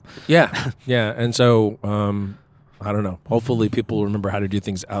fucked up. Yeah, yeah, and so I don't know. Hopefully, people remember how to do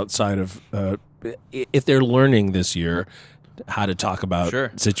things outside of if they're learning this year. how to talk about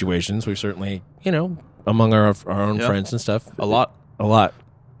Sure. situations. We've certainly, among our own friends and stuff, A lot. a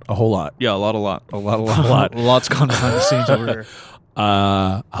whole lot. Yeah, a lot. A lot. Lots gone behind the scenes over here.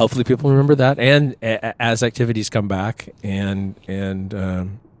 Hopefully people remember that, and as activities come back and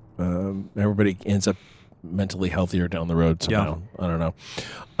everybody ends up mentally healthier down the road somehow. I don't know.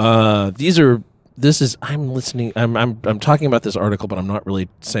 I'm listening. I'm talking about this article, but I'm not really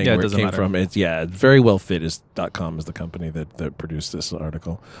saying where it came from. It's verywellfit.com is the company that produced this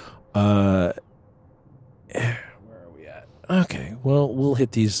article. Where are we at? Okay, well, we'll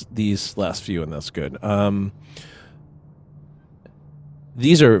hit these last few, and that's good.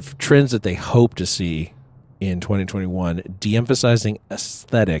 These are trends that they hope to see in 2021, de-emphasizing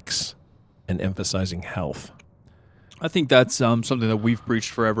aesthetics and emphasizing health. I think that's something that we've preached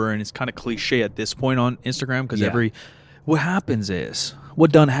forever, and it's kind of cliche at this point on Instagram because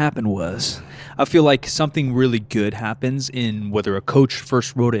what done happened was, I feel like something really good happens in whether a coach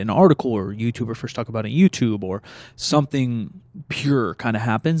first wrote it in an article or a YouTuber first talked about it on YouTube, or something pure kind of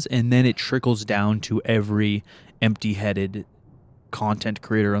happens, and then it trickles down to every empty-headed content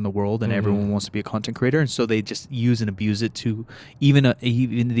creator in the world, and everyone wants to be a content creator, and so they just use and abuse it to even to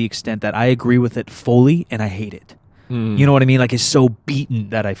the extent that I agree with it fully and I hate it. You know what I mean? Like, it's so beaten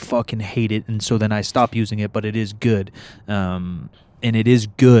that I fucking hate it, and so then I stop using it, but it is good. And it is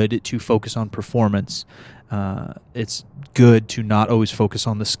good to focus on performance. It's good to not always focus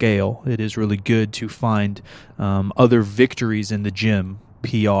on the scale. It is really good to find other victories in the gym,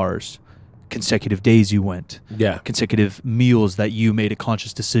 PRs, consecutive days you went, consecutive meals that you made a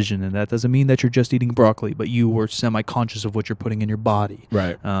conscious decision, and that doesn't mean that you're just eating broccoli, but you were semi-conscious of what you're putting in your body.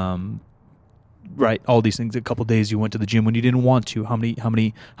 Right. Right, all these things. A couple days you went to the gym when you didn't want to. How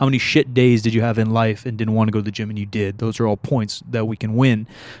many shit days did you have in life and didn't want to go to the gym and you did? Those are all points that we can win.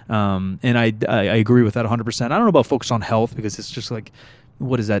 And I agree with that 100%. I don't know about focus on health, because it's just like,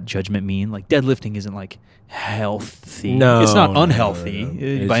 what does that judgment mean? Like, deadlifting isn't like healthy. No, it's not unhealthy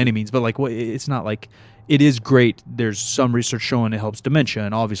no. by any means, but like, it's not like. It is great. There's some research showing it helps dementia,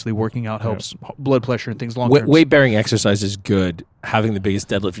 and obviously working out helps blood pressure and things long term. Weight-bearing exercise is good. Having the biggest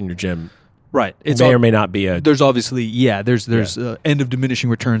deadlift in your gym, right? It may or may not be a. There's obviously there's end of diminishing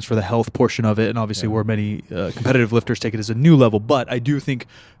returns for the health portion of it, and obviously where many competitive lifters take it as a new level. But I do think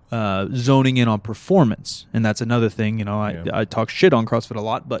zoning in on performance, and that's another thing. I talk shit on CrossFit a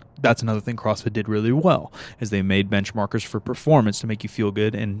lot, but that's another thing CrossFit did really well, is they made benchmarkers for performance to make you feel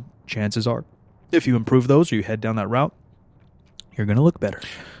good, and chances are, if you improve those or you head down that route, you're going to look better.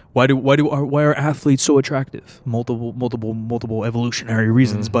 Why are athletes so attractive? Multiple evolutionary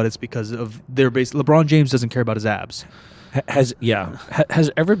reasons, but it's because of their base. LeBron James doesn't care about his abs. Has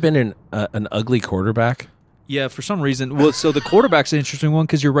ever been an ugly quarterback? Yeah, for some reason. Well, so the quarterback's an interesting one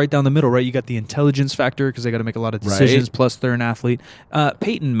because you're right down the middle, right? You got the intelligence factor because they got to make a lot of decisions. Right. Plus, they're an athlete.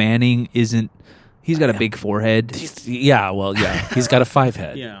 Peyton Manning isn't. He's got a big forehead. He's got a 5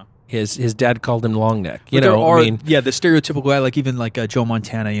 head. Yeah. His dad called him long neck. The stereotypical guy, like even like Joe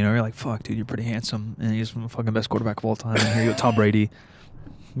Montana. You're like, fuck, dude, you're pretty handsome, and he's the fucking best quarterback of all time. And here you go, Tom Brady,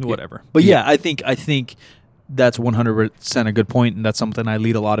 whatever. But I think that's 100% a good point, and that's something I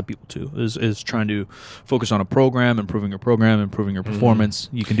lead a lot of people to is trying to focus on a program, improving your performance.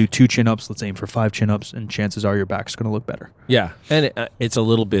 You can do 2 chin-ups. Let's aim for 5 chin-ups, and chances are your back's going to look better. Yeah, and it's a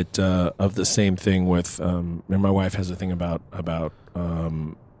little bit of the same thing with. And my wife has a thing about.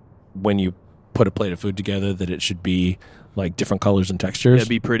 When you put a plate of food together, that it should be like different colors and textures. Yeah,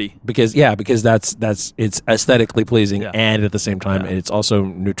 be pretty. Because that's it's aesthetically pleasing, and at the same time it's also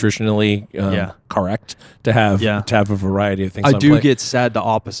nutritionally correct to have a variety of things. I do get sad the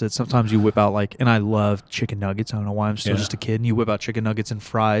opposite. Sometimes you whip out and I love chicken nuggets. I don't know why, I'm still just a kid, and you whip out chicken nuggets and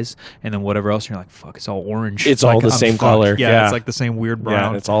fries and then whatever else, and you're like, fuck, it's all orange. It's all the same color. Yeah, it's like the same weird brown. Yeah,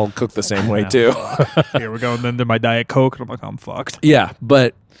 and it's all cooked the same way too. Here we go. And then my Diet Coke, and I'm like, I'm fucked. Yeah,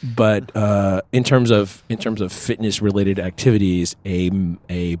 but in terms of fitness related activities,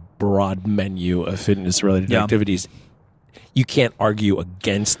 a broad menu of fitness related activities, you can't argue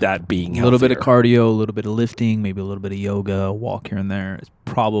against that being healthier. A little bit of cardio, a little bit of lifting, maybe a little bit of yoga, a walk here and there is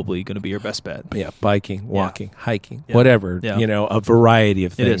probably going to be your best bet. Yeah, biking, walking, hiking, whatever. Yeah. A variety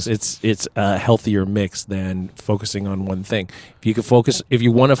of things. It's a healthier mix than focusing on one thing. If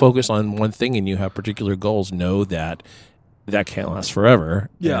you want to focus on one thing and you have particular goals, know that can't last forever.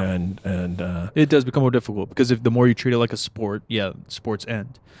 Yeah, and it does become more difficult because if the more you treat it like a sport, sports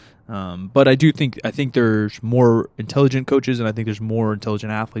end. But I think there's more intelligent coaches, and I think there's more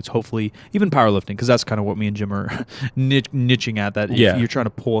intelligent athletes, hopefully, even powerlifting, because that's kind of what me and Jim are niching at, that if you're trying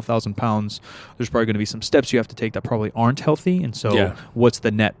to pull 1,000 pounds, there's probably going to be some steps you have to take that probably aren't healthy, and so what's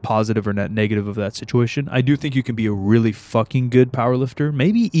the net positive or net negative of that situation? I do think you can be a really fucking good powerlifter,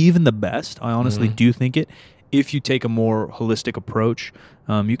 maybe even the best. I honestly do think it. If you take a more holistic approach,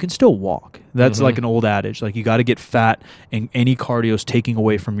 you can still walk. That's like an old adage. Like, you got to get fat, and any cardio is taking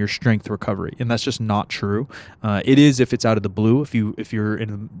away from your strength recovery, and that's just not true. It is if it's out of the blue. If you're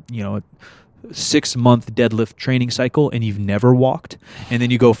in a 6-month deadlift training cycle and you've never walked, and then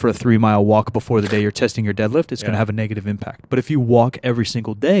you go for a 3-mile walk before the day you're testing your deadlift, it's going to have a negative impact. But if you walk every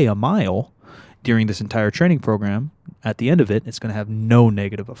single day a mile during this entire training program, at the end of it, it's going to have no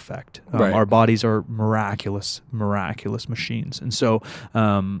negative effect. Our bodies are miraculous machines. And so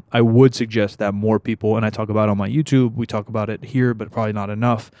I would suggest that more people, and I talk about it on my YouTube, we talk about it here, but probably not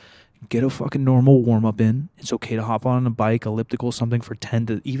enough, get a fucking normal warm-up in. It's okay to hop on a bike, elliptical, something for 10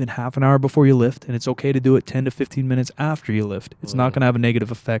 to even half an hour before you lift, and it's okay to do it 10 to 15 minutes after you lift. It's not going to have a negative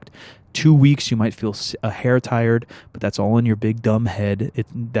effect. 2 weeks, you might feel a hair tired, but that's all in your big dumb head.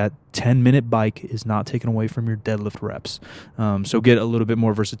 That 10-minute bike is not taken away from your deadlift reps. So get a little bit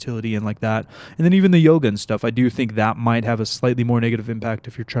more versatility in like that. And then even the yoga and stuff, I do think that might have a slightly more negative impact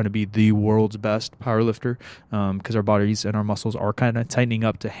if you're trying to be the world's best powerlifter, because our bodies and our muscles are kind of tightening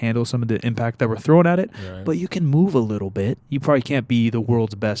up to handle some of the impact that we're throwing at it. Right. But you can move a little bit. You probably can't be the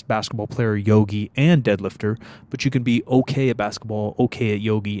world's best basketball player, yogi, and deadlifter, but you can be okay at basketball, okay at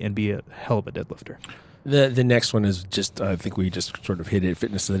yogi, and be a hell of a deadlifter. The next one is just, I think we just sort of hit it,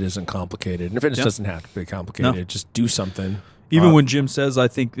 fitness that isn't complicated. And fitness doesn't have to be complicated. No. Just do something. Even when Jim says, I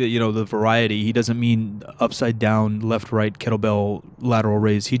think that, the variety, he doesn't mean upside down, left, right, kettlebell, lateral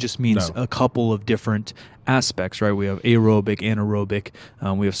raise. He just means a couple of different aspects, right? We have aerobic, anaerobic.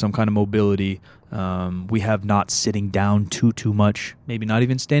 We have some kind of mobility. We have not sitting down too much, maybe not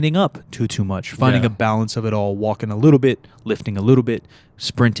even standing up too much. Finding a balance of it all, walking a little bit, lifting a little bit,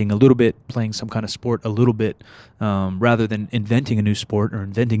 sprinting a little bit, playing some kind of sport a little bit, rather than inventing a new sport or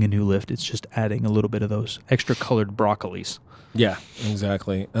inventing a new lift. It's just adding a little bit of those extra colored broccolis. Yeah,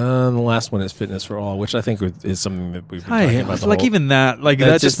 exactly. The last one is fitness for all, which I think is something that we've been talking about. Like even that,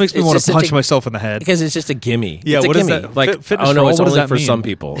 that just makes me want to punch myself in the head because it's just a gimme. Yeah, it's what a is gimme. that? Like, fitness oh no, it's only for mean? some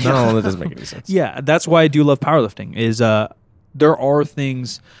people. No, that doesn't make any sense. Yeah, that's why I do love powerlifting. Is there are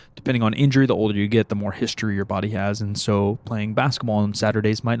things, depending on injury, the older you get, the more history your body has. And so playing basketball on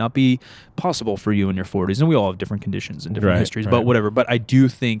Saturdays might not be possible for you in your 40s. And we all have different conditions and different histories, but whatever. But I do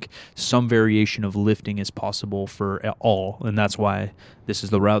think some variation of lifting is possible for all. And that's why this is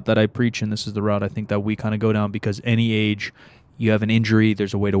the route that I preach, and this is the route I think that we kind of go down, because any age, you have an injury,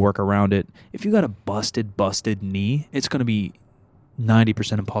 there's a way to work around it. If you got a busted knee, it's going to be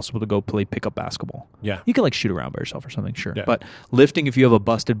 90% impossible to go play pickup basketball. Yeah. You can shoot around by yourself or something, sure. Yeah. But lifting, if you have a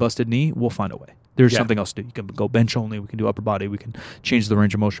busted knee, we'll find a way. There's something else to do. You can go bench only, we can do upper body, we can change the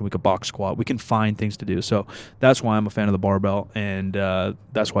range of motion, we can box squat, we can find things to do. So that's why I'm a fan of the barbell, and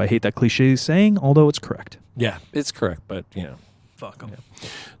that's why I hate that cliche saying, although it's correct. Yeah, it's correct, but fuck them. Yeah.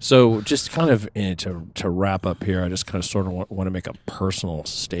 So just kind of to wrap up here, I just kind of sort of want to make a personal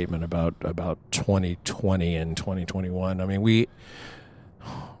statement about 2020 and 2021. I mean,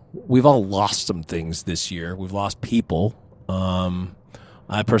 we've all lost some things this year. We've lost people.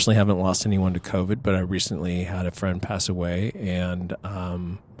 I personally haven't lost anyone to COVID, but I recently had a friend pass away, and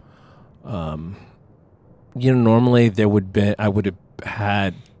normally I would have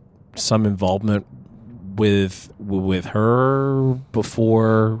had some involvement with her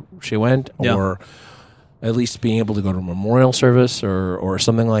before she went, or at least being able to go to a memorial service or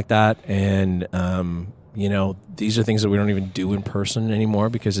something like that. And these are things that we don't even do in person anymore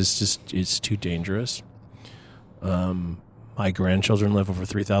because it's too dangerous. My grandchildren live over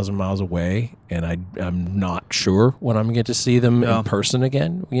 3,000 miles away, and I'm not sure when I'm going to get to see them in person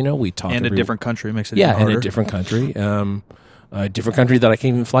again. We talk in a different country makes it even harder. In a different country, a different country that I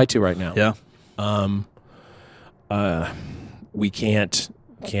can't even fly to right now. We can't.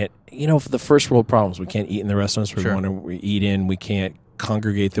 For the first world problems, we can't eat in the restaurants we want to eat in. We can't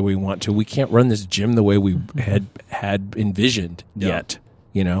congregate the way we want to. We can't run this gym the way we had envisioned yet.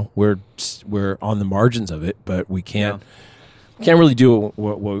 We're on the margins of it, but we can't really do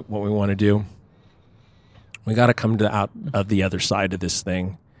what we want to do. We got to come out of the other side of this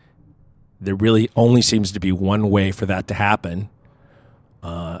thing. There really only seems to be one way for that to happen,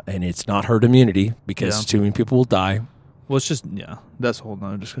 and it's not herd immunity, because too many people will die. Well, it's just, that's a whole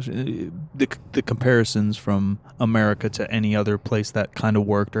nother discussion. The comparisons from America to any other place that kind of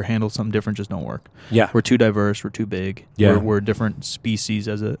worked or handled something different just don't work. Yeah. We're too diverse. We're too big. Yeah. We're a different species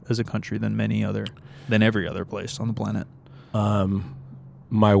as a country than every other place on the planet.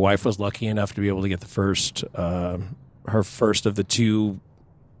 My wife was lucky enough to be able to get her first of the 2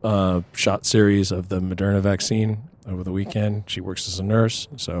 shot series of the Moderna vaccine over the weekend. She works as a nurse,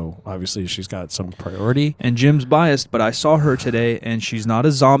 so obviously she's got some priority. And Jim's biased, but I saw her today, and she's not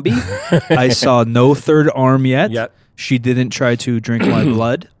a zombie. I saw no third arm yet. She didn't try to drink my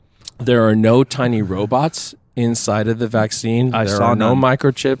blood. There are no tiny robots inside of the vaccine. There are no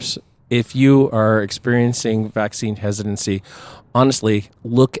microchips. If you are experiencing vaccine hesitancy, honestly,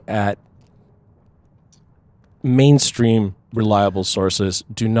 look at mainstream reliable sources.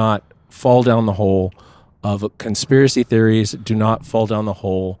 Do not fall down the hole of conspiracy theories. Do not fall down the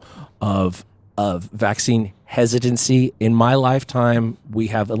hole of vaccine hesitancy. In my lifetime, we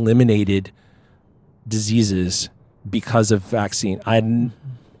have eliminated diseases because of vaccine.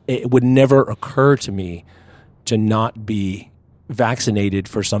 It would never occur to me to not be vaccinated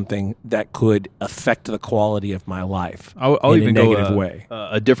for something that could affect the quality of my life. I'll in even a negative way.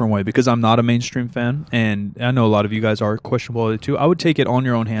 A different way, because I'm not a mainstream fan, and I know a lot of you guys are questionable too. I would take it on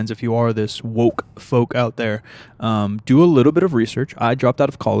your own hands if you are this woke folk out there. Do a little bit of research. I dropped out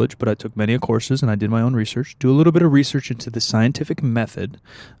of college, but I took many courses and I did my own research. Do a little bit of research into the scientific method.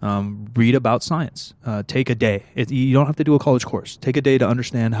 Read about science. Take a day. You don't have to do a college course. Take a day to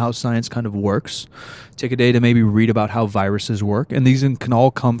understand how science kind of works. Take a day to maybe read about how viruses work. And these can all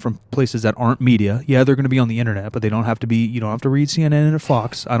come from places that aren't media. Yeah, they're going to be on the internet, but they don't have to be. You don't have to read CNN and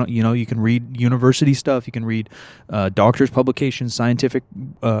Fox. You can read university stuff. You can read doctors' publications, scientific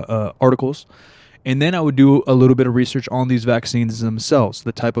articles. And then I would do a little bit of research on these vaccines themselves,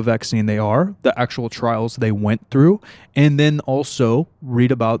 the type of vaccine they are, the actual trials they went through, and then also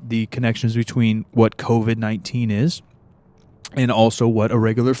read about the connections between what COVID-19 is and also what a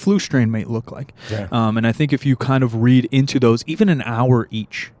regular flu strain might look like. Yeah. And I think if you kind of read into those, even an hour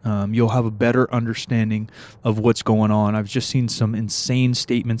each, you'll have a better understanding of what's going on. I've just seen some insane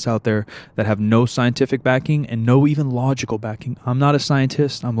statements out there that have no scientific backing and no even logical backing. I'm not a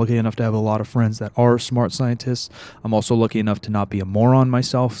scientist. I'm lucky enough to have a lot of friends that are smart scientists. I'm also lucky enough to not be a moron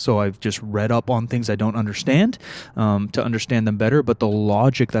myself, so I've just read up on things I don't understand to understand them better. But the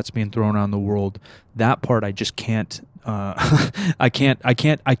logic that's being thrown around the world, that part I just can't. I can't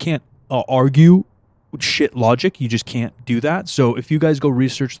argue shit logic. You just can't do that. So if you guys go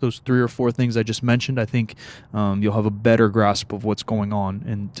research those 3 or 4 things I just mentioned, I think you'll have a better grasp of what's going on,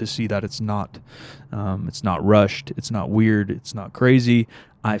 and to see that it's not rushed, it's not weird, it's not crazy.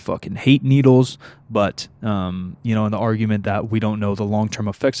 I fucking hate needles, but in the argument that we don't know the long-term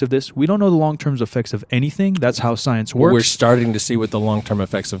effects of this, we don't know the long-term effects of anything. That's how science works. We're starting to see what the long-term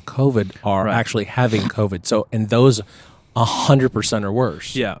effects of COVID are, actually having COVID. So, and those 100% are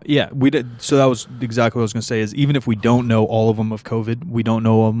worse. Yeah. We did. So that was exactly what I was going to say. Is even if we don't know all of them of COVID, we don't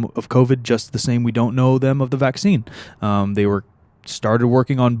know of COVID just the same. We don't know them of the vaccine. They were started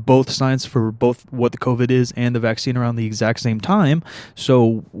working on both science for both what the COVID is and the vaccine around the exact same time.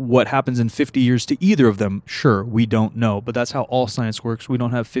 So what happens in 50 years to either of them, sure, we don't know. But that's how all science works. We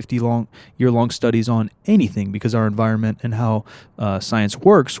don't have 50-year-long studies on anything, because our environment and how science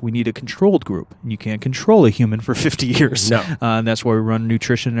works, we need a controlled group. And you can't control a human for 50 years. No. And that's why we run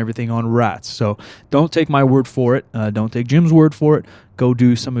nutrition and everything on rats. So don't take my word for it. Don't take Jim's word for it. Go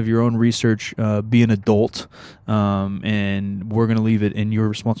do some of your own research, be an adult, and we're going to leave it in your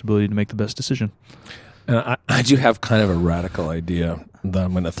responsibility to make the best decision. And I do have kind of a radical idea that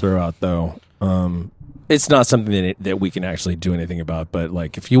I'm going to throw out, though. It's not something that we can actually do anything about, but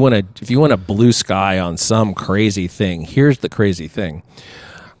like if you want a blue sky on some crazy thing, here's the crazy thing.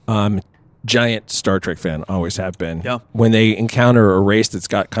 Giant Star Trek fan, always have been. Yeah. When they encounter a race that's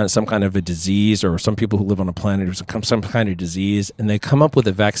got some kind of a disease, or some people who live on a planet who's some kind of disease, and they come up with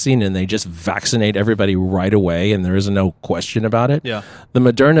a vaccine and they just vaccinate everybody right away, and there is no question about it. Yeah. The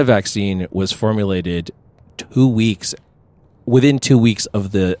Moderna vaccine was formulated within 2 weeks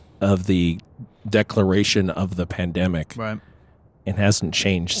of the declaration of the pandemic, Right. and hasn't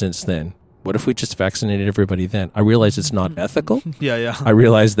changed since then. What if we just vaccinated everybody then? I realize it's not ethical. Yeah. I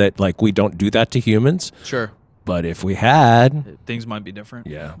realize that we don't do that to humans. Sure. But if we had, Things might be different.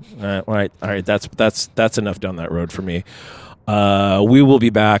 yeah. All right. That's enough down that road for me. We will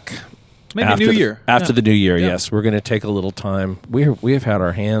be back. Maybe after New Year. After Yeah. the New Year, Yeah. yes. We're going to take a little time. We have had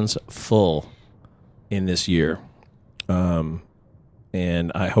our hands full in this year. And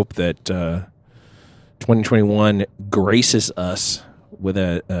I hope that 2021 graces us with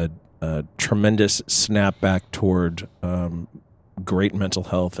a tremendous snapback toward great mental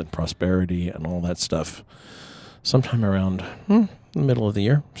health and prosperity and all that stuff sometime around the middle of the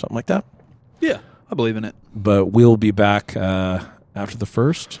year, something like that. Yeah, I believe in it. But we'll be back after the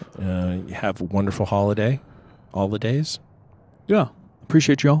 1st. Have a wonderful holidays. Yeah.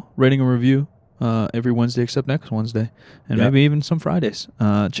 Appreciate y'all. Rating and review every Wednesday except next Wednesday. And maybe even some Fridays.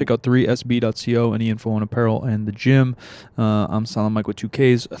 Check out 3sb.co, any info on apparel and the gym. I'm Silent Mike with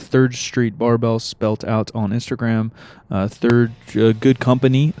 2Ks. 3rd Street Barbell spelt out on Instagram. Third Good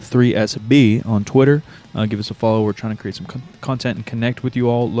Company, 3SB on Twitter. Give us a follow. We're trying to create some content and connect with you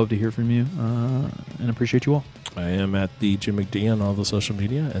all. Love to hear from you and appreciate you all. I am at the Jim McD on all the social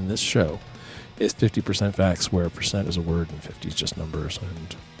media, and this show is 50% facts, where percent is a word and 50 is just numbers.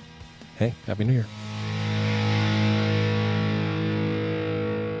 And hey, Happy New Year.